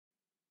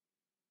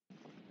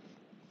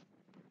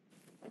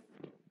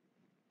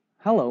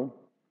Hello,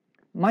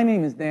 my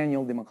name is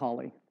Daniel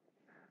Dimacale.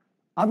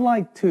 I'd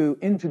like to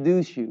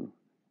introduce you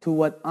to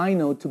what I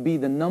know to be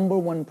the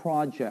 #1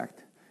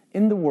 project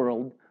in the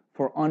world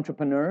for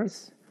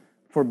entrepreneurs,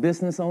 for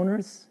business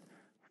owners,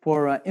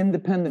 for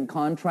independent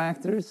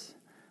contractors,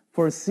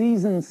 for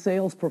seasoned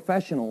sales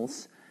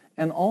professionals,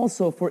 and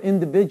also for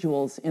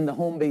individuals in the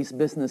home-based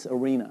business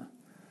arena.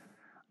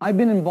 I've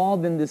been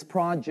involved in this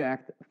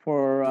project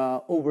for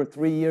over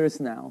 3 years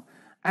now.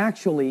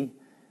 Actually,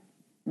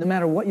 no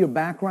matter what your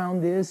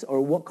background is or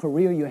what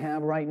career you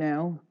have right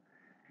now,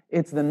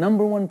 it's the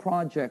 #1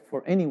 project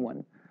for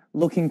anyone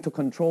looking to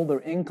control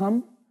their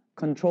income,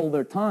 control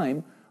their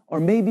time,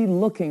 or maybe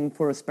looking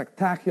for a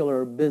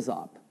spectacular biz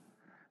op.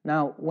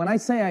 Now, when I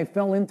say I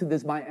fell into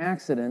this by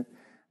accident,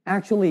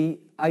 actually,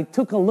 I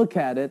took a look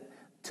at it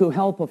to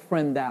help a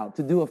friend out,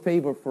 to do a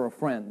favor for a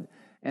friend.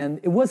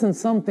 And it wasn't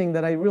something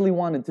that I really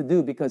wanted to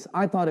do because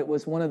I thought it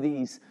was one of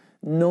these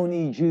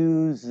Noni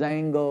Juice,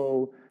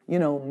 Zango,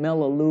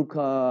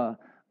 Melaleuca,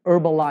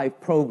 Herbalife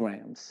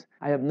programs.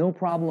 I have no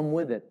problem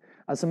with it.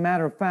 As a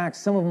matter of fact,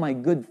 some of my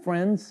good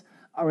friends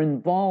are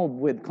involved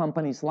with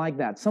companies like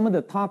that. Some of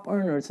the top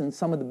earners in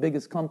some of the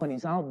biggest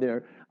companies out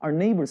there are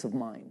neighbors of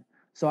mine.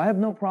 So I have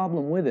no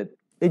problem with it.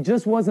 It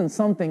just wasn't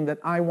something that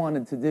I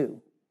wanted to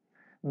do.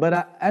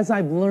 But as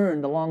I've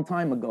learned a long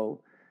time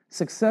ago,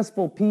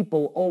 successful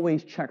people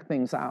always check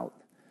things out.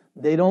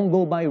 They don't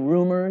go by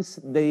rumors.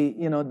 They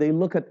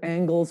look at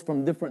angles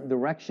from different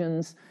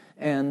directions,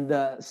 and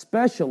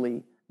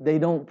especially they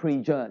don't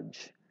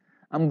prejudge.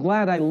 I'm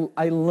glad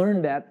I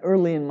learned that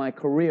early in my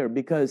career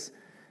because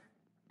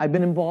I've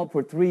been involved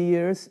for 3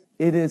 years.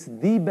 It is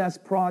the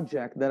best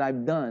project that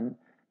I've done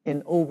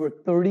in over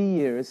 30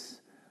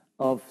 years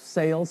of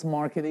sales,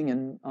 marketing,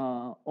 and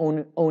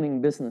owning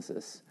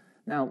businesses.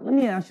 Now, let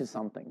me ask you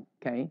something,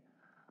 okay?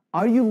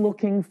 Are you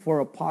looking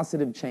for a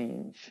positive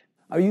change?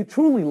 Are you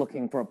truly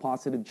looking for a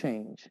positive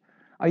change?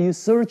 Are you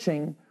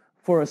searching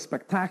for a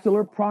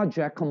spectacular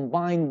project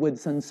combined with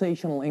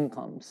sensational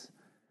incomes?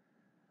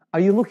 Are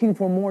you looking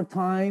for more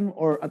time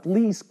or at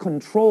least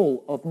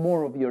control of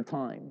more of your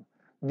time?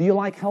 Do you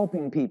like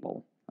helping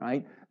people,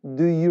 right?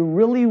 Do you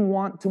really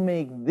want to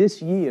make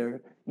this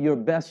year your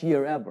best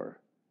year ever?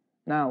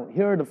 Now,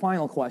 here are the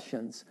final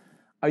questions.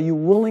 Are you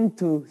willing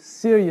to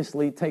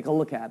seriously take a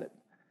look at it?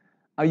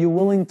 Are you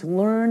willing to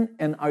learn,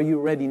 and are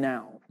you ready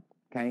now?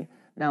 Okay.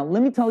 Now,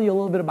 let me tell you a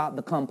little bit about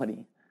the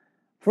company.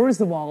 First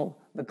of all,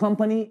 the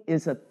company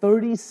is a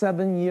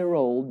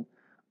 37-year-old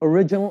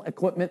original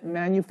equipment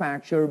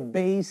manufacturer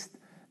based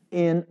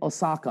in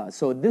Osaka.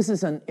 So this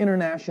is an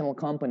international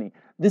company.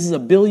 This is a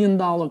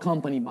billion-dollar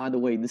company, by the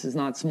way. This is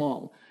not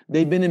small.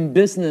 They've been in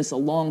business a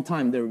long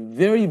time. They're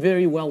very,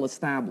 very well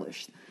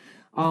established.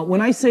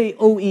 When I say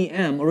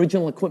OEM,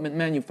 original equipment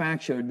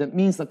manufacturer, that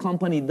means the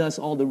company does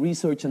all the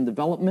research and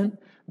development,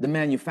 the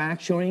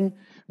manufacturing.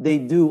 They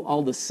do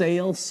all the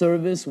sales,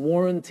 service,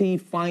 warranty,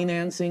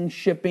 financing,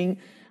 shipping.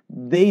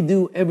 They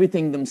do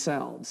everything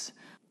themselves.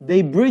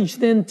 They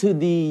bridged into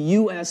the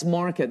U.S.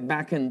 market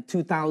back in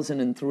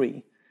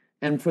 2003.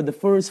 And for the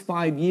first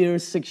 5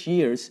 years, 6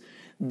 years,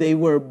 they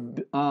were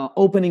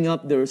opening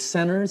up their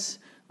centers.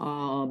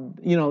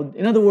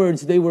 In other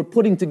words, they were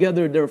putting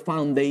together their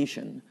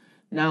foundation.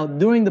 Now,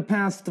 during the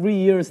past 3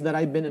 years that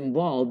I've been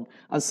involved,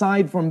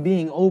 aside from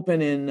being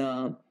open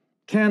in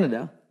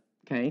Canada,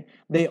 okay,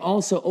 they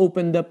also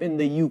opened up in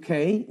the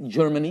UK,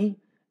 Germany,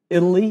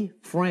 Italy,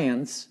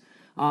 France.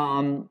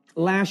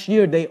 Last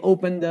year, they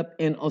opened up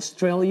in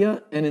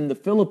Australia and in the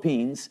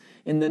Philippines.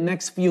 In the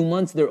next few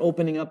months, they're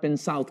opening up in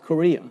South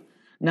Korea.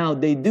 Now,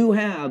 they do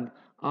have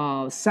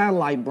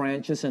satellite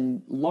branches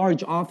and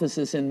large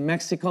offices in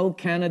Mexico,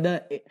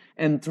 Canada,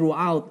 and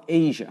throughout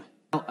Asia.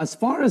 Now, as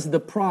far as the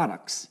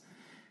products,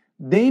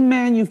 they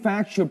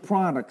manufacture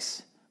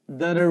products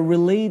that are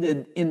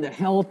related in the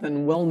health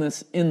and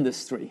wellness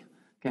industry,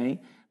 okay?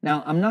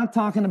 Now, I'm not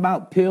talking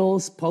about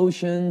pills,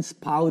 potions,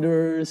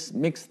 powders,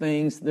 mixed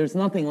things. There's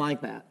nothing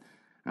like that,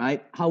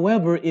 right?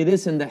 However, it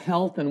is in the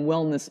health and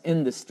wellness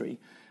industry.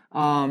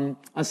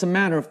 As a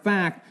matter of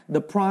fact, the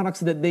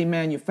products that they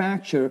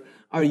manufacture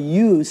are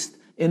used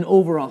in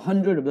over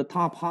 100 of the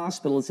top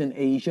hospitals in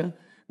Asia.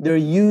 They're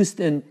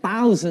used in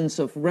thousands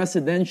of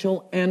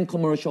residential and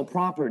commercial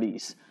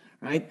properties.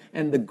 Right?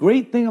 And the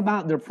great thing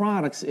about their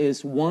products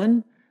is,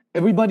 one,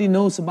 everybody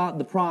knows about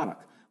the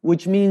product,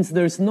 which means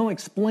there's no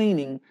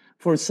explaining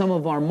for some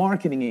of our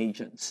marketing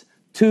agents.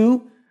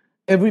 Two,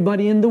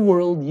 everybody in the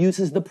world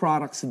uses the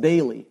products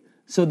daily,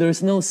 so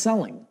there's no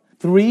selling.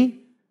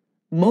 Three,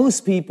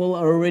 most people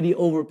are already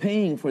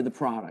overpaying for the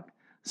product.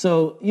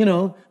 So,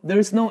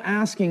 there's no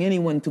asking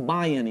anyone to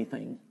buy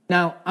anything.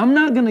 Now, I'm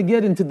not going to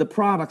get into the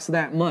products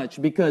that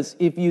much because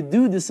if you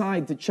do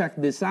decide to check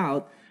this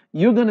out,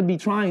 you're going to be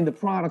trying the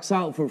products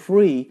out for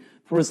free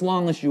for as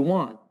long as you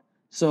want.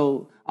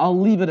 So I'll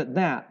leave it at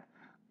that.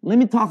 Let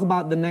me talk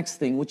about the next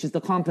thing, which is the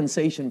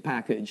compensation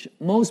package.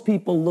 Most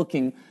people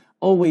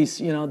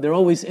they're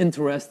always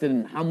interested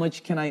in how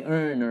much can I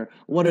earn or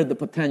what are the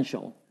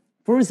potential.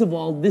 First of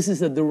all, this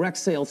is a direct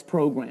sales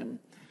program.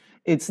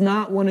 It's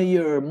not one of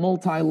your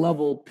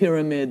multi-level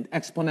pyramid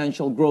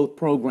exponential growth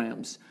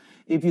programs.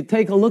 If you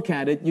take a look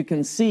at it, you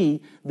can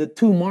see the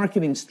two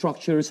marketing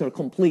structures are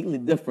completely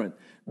different.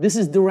 This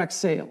is direct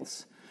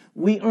sales.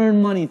 We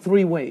earn money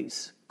three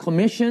ways: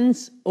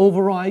 commissions,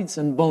 overrides,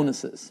 and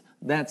bonuses.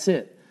 That's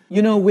it.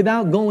 You know,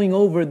 without going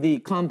over the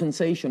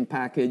compensation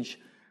package,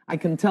 I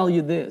can tell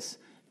you this.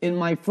 In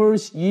my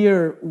first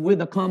year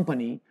with a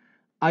company,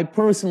 I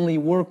personally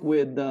worked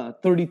with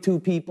 32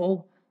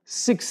 people.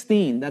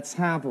 16, that's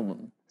half of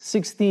them,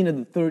 16 of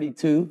the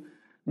 32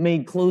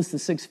 made close to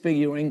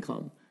six-figure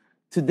income.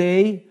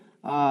 Today,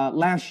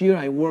 last year,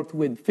 I worked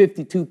with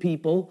 52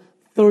 people.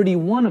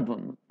 31 of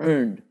them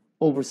earned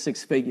over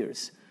six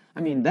figures.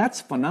 I mean, that's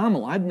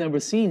phenomenal. I've never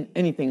seen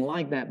anything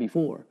like that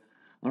before.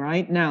 All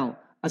right. Now,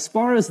 as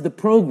far as the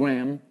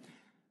program,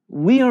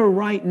 we are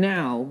right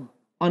now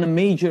on a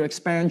major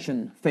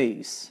expansion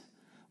phase.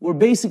 We're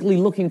basically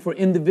looking for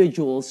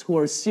individuals who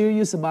are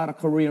serious about a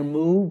career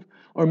move,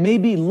 or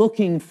maybe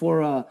looking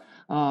for a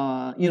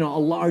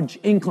large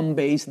income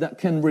base that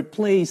can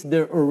replace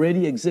their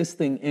already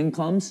existing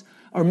incomes.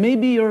 Or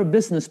maybe you're a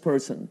business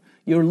person.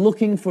 You're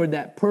looking for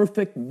that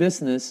perfect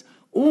business,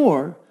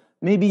 or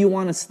maybe you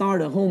want to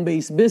start a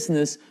home-based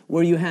business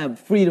where you have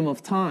freedom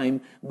of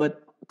time,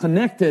 but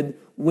connected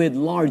with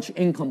large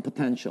income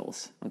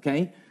potentials,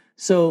 okay?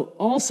 So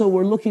also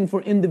we're looking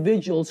for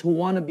individuals who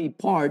want to be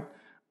part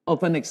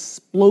of an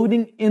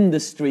exploding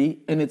industry,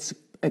 and it's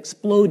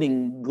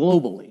exploding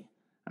globally,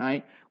 all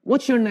right?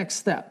 What's your next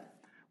step?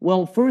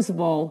 Well, first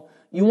of all,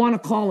 you want to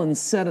call and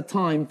set a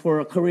time for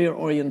a career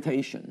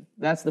orientation.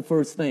 That's the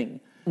first thing.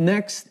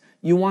 Next,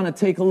 you want to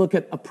take a look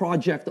at a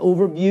project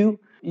overview.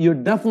 You're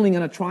definitely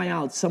going to try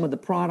out some of the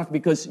product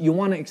because you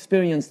want to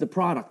experience the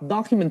product.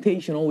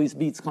 Documentation always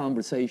beats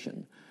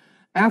conversation.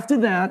 After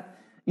that,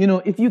 you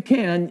know, if you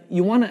can,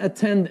 you want to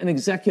attend an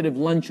executive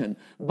luncheon.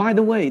 By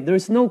the way,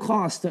 there's no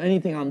cost to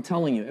anything I'm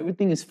telling you.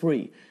 Everything is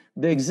free.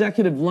 The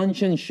executive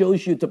luncheon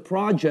shows you the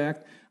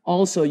project.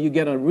 Also, you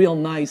get a real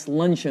nice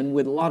luncheon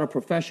with a lot of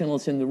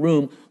professionals in the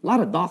room, a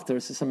lot of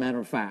doctors, as a matter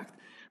of fact.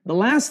 The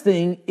last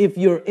thing, if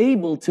you're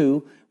able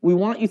to, we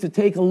want you to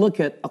take a look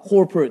at a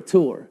corporate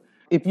tour.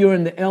 If you're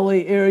in the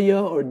LA area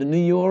or the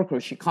New York or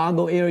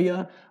Chicago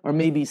area, or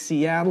maybe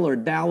Seattle or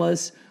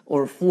Dallas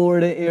or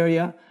Florida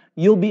area,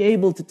 you'll be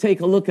able to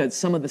take a look at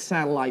some of the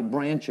satellite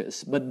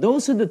branches. But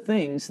those are the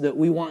things that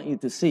we want you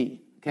to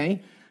see,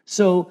 okay?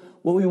 So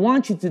what we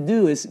want you to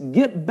do is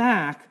get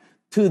back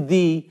to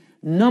the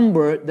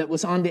number that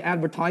was on the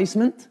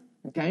advertisement,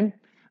 okay?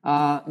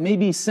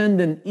 Maybe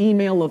send an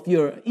email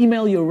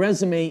email your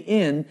resume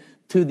in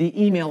to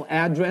the email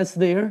address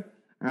there,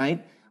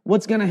 right?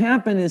 What's going to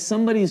happen is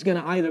somebody's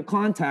going to either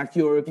contact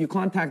you, or if you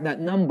contact that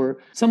number,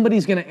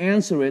 somebody's going to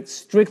answer it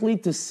strictly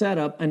to set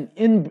up an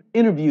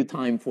interview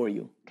time for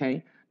you,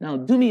 okay? Now,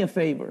 do me a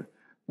favor.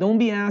 Don't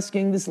be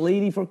asking this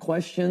lady for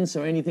questions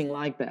or anything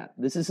like that.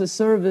 This is a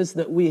service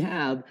that we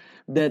have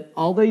that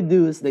all they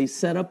do is they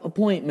set up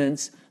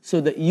appointments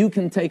so that you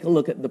can take a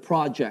look at the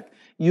project.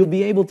 You'll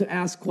be able to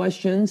ask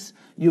questions.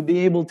 You'll be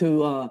able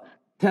to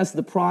test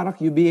the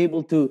product. You'll be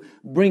able to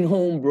bring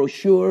home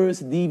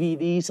brochures,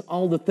 DVDs,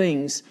 all the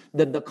things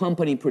that the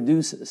company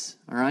produces,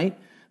 all right?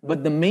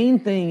 But the main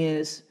thing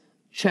is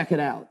check it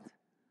out.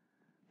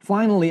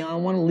 Finally, I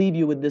want to leave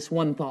you with this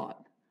one thought.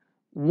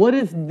 What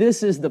if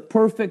this is the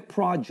perfect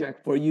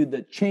project for you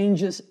that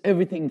changes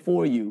everything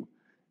for you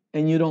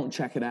and you don't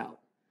check it out?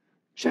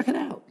 Check it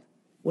out.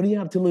 What do you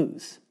have to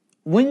lose?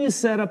 When you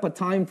set up a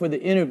time for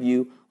the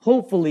interview,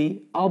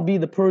 hopefully I'll be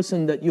the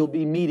person that you'll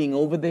be meeting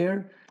over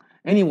there.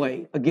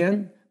 Anyway,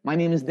 again, my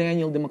name is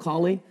Daniel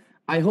Dimacale.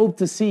 I hope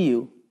to see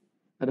you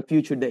at a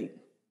future date.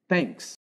 Thanks.